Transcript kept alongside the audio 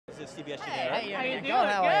to CBS Hey, How you doing? God,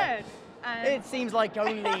 how are you? Good. It seems like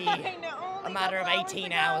only I know, a only matter of couple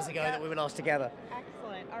 18 hours hours ago that we were lost together.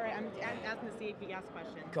 Excellent. All right, I'm asking the CAP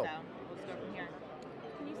question, Cool. so we'll just go from here.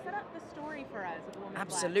 Can you set up the story for us of The Woman in Black?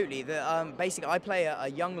 Absolutely. Basically, I play a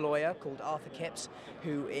young lawyer called Arthur Kipps,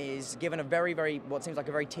 who is given a what seems like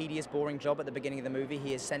a very tedious, boring job at the beginning of the movie.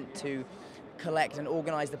 He is sent to collect and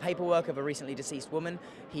organize the paperwork of a recently deceased woman.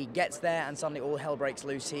 He gets there and suddenly all hell breaks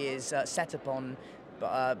loose. He is set upon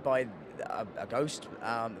by a ghost,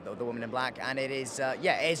 the Woman in Black, and it is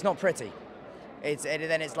it's not pretty. Then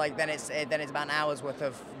it's about an hour's worth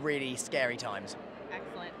of really scary times.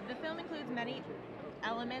 Excellent. The film includes many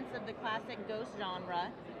elements of the classic ghost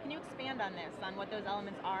genre. Can you expand on this, on what those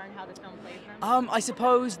elements are and how the film plays them? I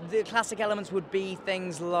suppose the classic elements would be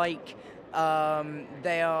things like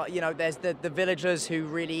there's the villagers who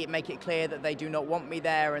really make it clear that they do not want me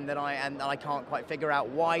there, and that I can't quite figure out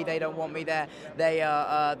why they don't want me there.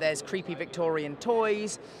 There's creepy Victorian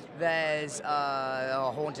toys. There's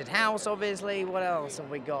a haunted house, obviously. What else have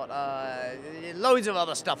we got? Loads of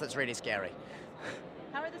other stuff that's really scary.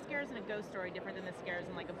 How are the scares in a ghost story different than the scares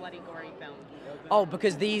in like a bloody, gory film? Oh,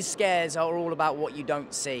 because these scares are all about what you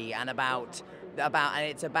don't see, and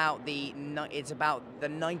it's about the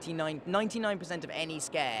 99% of any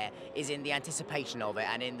scare is in the anticipation of it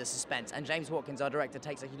and in the suspense. And James Watkins, our director,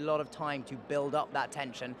 takes a lot of time to build up that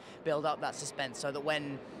tension, build up that suspense, so that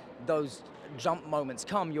when those jump moments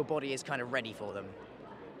come, your body is kind of ready for them.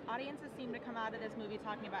 Audiences seem to come out of this movie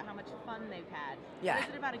talking about how much fun they've had. Yeah. What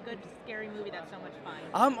is it about a good, scary movie that's so much fun?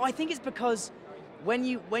 I think it's because when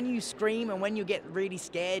you scream and when you get really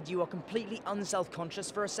scared, you are completely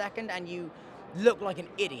unself-conscious for a second, and you look like an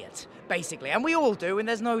idiot, basically, and we all do, and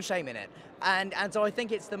there's no shame in it. And so I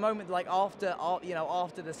think it's the moment, like after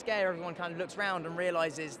the scare, everyone kind of looks around and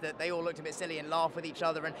realizes that they all looked a bit silly and laugh with each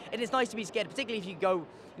other, and it is nice to be scared, particularly if you go.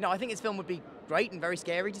 I think this film would be great and very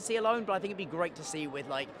scary to see alone, but I think it'd be great to see with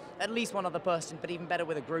like at least one other person, but even better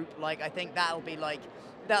with a group. Like I think that'll be like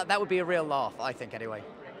that would be a real laugh, I think, anyway.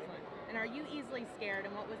 Excellent. And are you easily scared?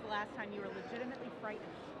 And what was the last time you were legitimately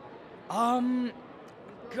frightened?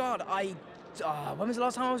 God, when was the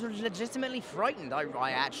last time I was legitimately frightened? I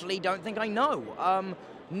actually don't think I know.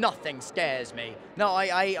 Nothing scares me. No,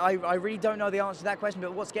 I really don't know the answer to that question,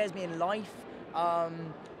 but what scares me in life,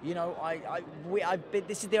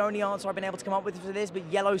 this is the only answer I've been able to come up with for this, but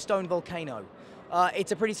Yellowstone volcano.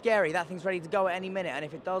 It's a pretty scary. That thing's ready to go at any minute, and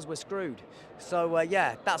if it does, we're screwed. So,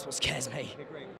 yeah, that's what scares me. Okay, great.